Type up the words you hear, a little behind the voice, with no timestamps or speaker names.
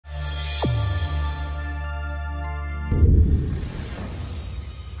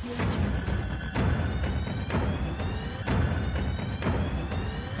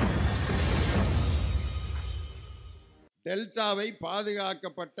டெல்டாவை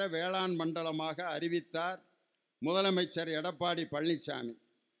பாதுகாக்கப்பட்ட வேளாண் மண்டலமாக அறிவித்தார் முதலமைச்சர் எடப்பாடி பழனிசாமி.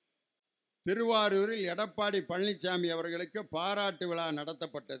 திருவாரூரில் எடப்பாடி பழனிசாமி அவர்களுக்கு பாராட்டு விழா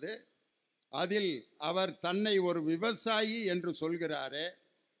நடத்தப்பட்டது. அதில் அவர் தன்னை ஒரு விவசாயி என்று சொல்கிறாரே,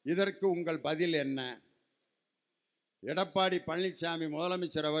 இதற்கு உங்கள் பதில் என்ன? எடப்பாடி பழனிசாமி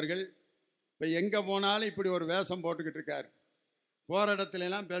முதலமைச்சர் அவர்கள் இப்போ எங்கே போனாலும் இப்படி ஒரு வேஷம் போட்டுக்கிட்டு இருக்கார். போகிற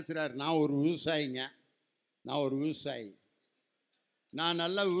இடத்துலலாம் பேசுகிறார், நான் ஒரு விவசாயிங்க, நான் ஒரு விவசாயி, நான்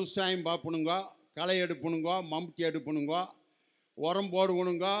நல்லா விவசாயம் பார்ப்பணுங்கோ, களை எடுப்பணுங்கோ, மம்முட்டி எடுப்பணுங்கோ, உரம்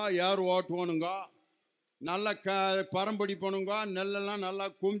போடுவணுங்கோ, ஏர் ஓட்டுவணுங்கோ, நல்லா பரம்படிப்பணுங்கோ, நெல்லெல்லாம் நல்லா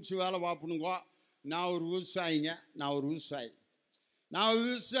குமிச்சு வேலை பார்ப்பணுங்கோ. நான் ஒரு விவசாயிங்க, நான் ஒரு விவசாயி, நான்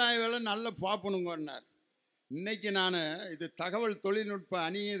விவசாய வேலை நல்லா பார்ப்பணுங்கன்னார். இன்றைக்கி நான் இது தகவல் தொழில்நுட்ப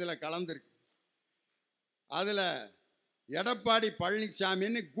அணி இதில் கலந்துருக்கு. அதில் எடப்பாடி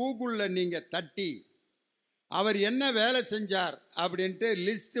பழனிசாமின்னு கூகுளில் நீங்கள் தட்டி அவர் என்ன வேலை செஞ்சார் அப்படின்ட்டு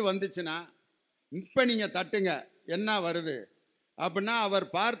லிஸ்ட்டு வந்துச்சுன்னா, இப்போ நீங்கள் தட்டுங்க என்ன வருது அப்படின்னா, அவர்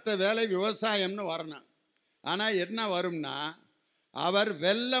பார்த்த வேலை விவசாயம்னு வரணும். ஆனால் என்ன வரும்னா, அவர்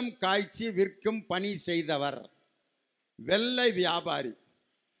வெல்லம் காய்ச்சி விற்கும் பணி செய்தவர், வெள்ளை வியாபாரி.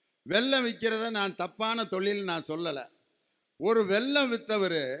 வெல்லம் விற்கிறத நான் தப்பான தொழில் நான் சொல்லலை. ஒரு வெல்லம்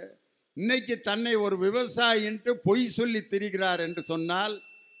விற்றவர் இன்னைக்கு தன்னை ஒரு விவசாயின்ட்டு பொய் சொல்லி திரிகிறார் என்று சொன்னால்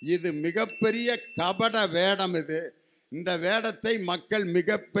இது மிகப்பெரிய கபட வேடம். இந்த வேடத்தை மக்கள்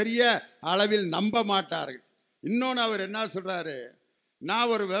மிகப்பெரிய அளவில் நம்ப மாட்டார்கள். இன்னொன்று அவர் என்ன சொல்கிறாரு,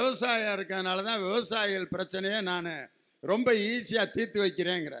 நான் ஒரு விவசாயியாக இருக்கிறதுனால தான் விவசாயிகள் பிரச்சனையை நான் ரொம்ப ஈஸியாக தீர்த்து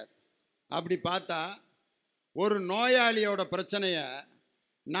வைக்கிறேங்கிறார். அப்படி பார்த்தா ஒரு நோயாளியோட பிரச்சனையை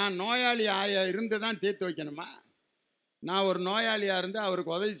நான் நோயாளி இருந்து தான் தீர்த்து வைக்கணுமா? நான் ஒரு நோயாளியாக இருந்து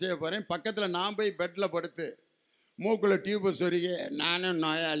அவருக்கு உதவி செய்ய போகிறேன், பக்கத்தில் நான் போய் பெட்டில் படுத்து மூக்கில் டியூபை சொருகி நானும்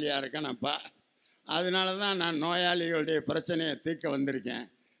நோயாளியாக இருக்கேனப்பா, அதனால தான் நான் நோயாளிகளுடைய பிரச்சனையை தீர்க்க வந்திருக்கேன்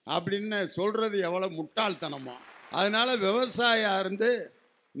அப்படின்னு சொல்கிறது எவ்வளோ முட்டாள்தனமோ. அதனால் விவசாயியாக இருந்து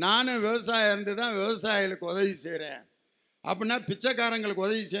நானும் விவசாயம் இருந்து தான் விவசாயிகளுக்கு உதவி செய்கிறேன் அப்படின்னா, பிச்சைக்காரங்களுக்கு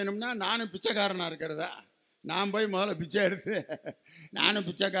உதவி செய்யணும்னா நானும் பிச்சைக்காரனாக இருக்கிறதா? நான் போய் முதல்ல பிச்சை எடுத்து நானும்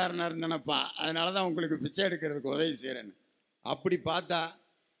பிச்சைக்காரனாக இருந்தேனப்பா, அதனால தான் உங்களுக்கு பிச்சை எடுக்கிறதுக்கு உதவி செய்கிறேன்னு. அப்படி பார்த்தா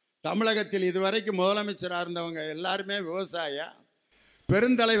தமிழகத்தில் இதுவரைக்கும் முதலமைச்சராக இருந்தவங்க எல்லாருமே விவசாயியா?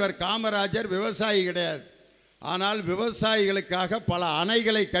 பெருந்தலைவர் காமராஜர் விவசாயி கிடையாது, ஆனால் விவசாயிகளுக்காக பல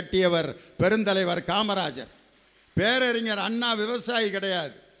அணைகளை கட்டியவர் பெருந்தலைவர் காமராஜர். பேரறிஞர் அண்ணா விவசாயி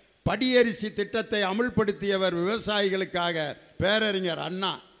கிடையாது, படியரிசி திட்டத்தை அமுல்படுத்தியவர் விவசாயிகளுக்காக பேரறிஞர்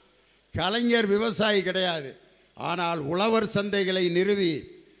அண்ணா. கலைஞர் விவசாயி கிடையாது, ஆனால் உழவர் சந்தைகளை நிறுவி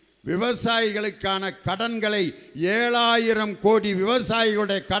விவசாயிகளுக்கான கடன்களை 7000 கோடி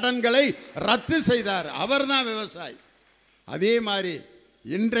விவசாயிகளுடைய கடன்களை ரத்து செய்தார், அவர்தான் விவசாயி. அதே மாதிரி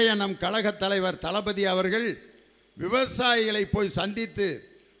இன்றைய நம் கழக தலைவர் தளபதி அவர்கள் விவசாயிகளை போய் சந்தித்து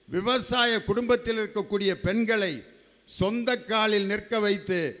விவசாய குடும்பத்தில் இருக்கக்கூடிய பெண்களை சொந்த காலில் நிற்க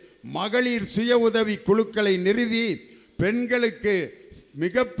வைத்து மகளிர் சுய உதவி குழுக்களை நிறுவி பெண்களுக்கு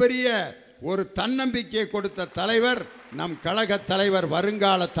மிகப்பெரிய ஒரு தன்னம்பிக்கை கொடுத்த தலைவர் நம் கழக தலைவர்,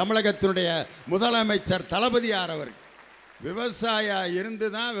 வருங்கால தமிழகத்தினுடைய முதலமைச்சர் தளபதியார் அவர். விவசாயியா இருந்து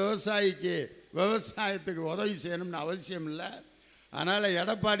தான் விவசாயத்துக்கு உதவி செய்யணும்னு அவசியம் இல்லை. அதனால்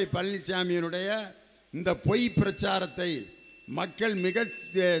எடப்பாடி பழனிசாமியினுடைய இந்த பொய் பிரச்சாரத்தை மக்கள் மிக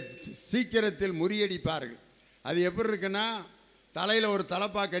சீக்கிரத்தில் முறியடிப்பார்கள். அது எப்படி இருக்குன்னா, தலையில் ஒரு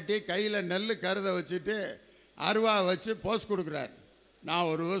தலப்பா கட்டி கையில் நெல் கருதை வச்சுட்டு அருவா வச்சு போஸ் கொடுக்குறாரு, நான்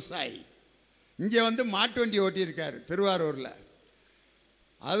ஒரு விவசாயி. இங்கே வந்து மாட்டு வண்டி ஓட்டியிருக்காரு திருவாரூரில்.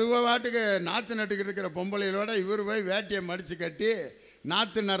 அது பாட்டுக்கு நாற்று நட்டுக்கிட்டு இருக்கிற பொம்பளைகளோட இவர் போய் வேட்டியை மடித்து கட்டி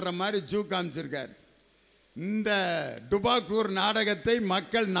நாற்று நடுற மாதிரி ஜூ காமிச்சிருக்கார். இந்த டுபாக்கூர் நாடகத்தை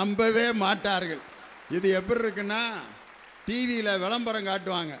மக்கள் நம்பவே மாட்டார்கள். இது எப்படி இருக்குன்னா, டிவியில் விளம்பரம்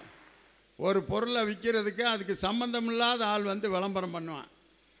காட்டுவாங்க, ஒரு பொருளை விற்கிறதுக்கு அதுக்கு சம்மந்தமில்லாத ஆள் வந்து விளம்பரம் பண்ணுவான்.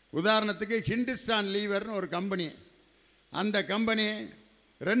 உதாரணத்துக்கு ஹிந்துஸ்தான் லீவர்னு ஒரு கம்பெனி, அந்த கம்பெனி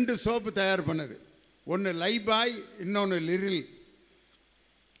 2 சோப்பு தயார் பண்ணுது, ஒன்று லைபாய், இன்னொன்று லிரில்.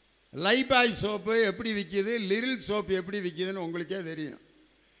 லைபாய் சோப்பு எப்படி விற்கிது, லிரில் சோப்பு எப்படி விற்கிதுன்னு உங்களுக்கே தெரியும்.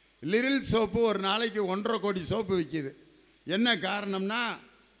 லிரில் சோப்பு ஒரு நாளைக்கு 1.5 கோடி சோப்பு விற்கிது. என்ன காரணம்னா,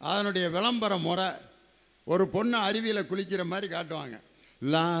 அதனுடைய விளம்பர முறை ஒரு பொண்ணு அருவியில் குளிக்கிற மாதிரி காட்டுவாங்க.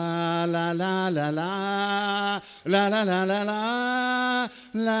 லா லா லா லா லா லா லா லா லா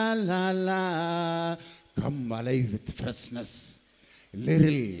லா லா லா come alive with freshness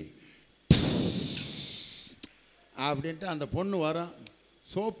Liril அப்படின்ட்டு அந்த பொண்ணு வரும்.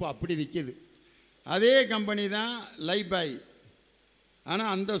 சோப்பு அப்படி விற்கிது. அதே கம்பெனி தான் லைபாய்.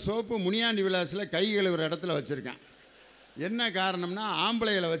 ஆனால் அந்த சோப்பு முனியாண்டி விலாஸில் கை கழுவுற இடத்துல வச்சுருக்கேன். என்ன காரணம்னா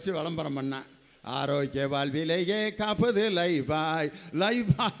ஆம்பளைகளை வச்சு விளம்பரம் பண்ணேன். ஆரோக்கிய வாழ்விலேயே காப்பது லைபாய்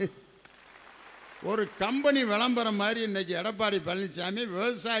லைபாய். ஒரு கம்பெனி விளம்பரம் மாதிரி இன்றைக்கி எடப்பாடி பழனிசாமி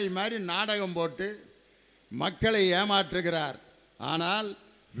விவசாயி மாதிரி நாடகம் போட்டு மக்களை ஏமாற்றுகிறார். ஆனால்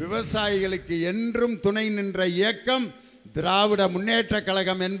விவசாயிகளுக்கு என்றும் துணை நின்ற இயக்கம் திராவிட முன்னேற்றக்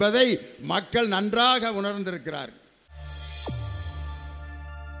கழகம் என்பதை மக்கள் நன்றாக உணர்ந்திருக்கிறார்.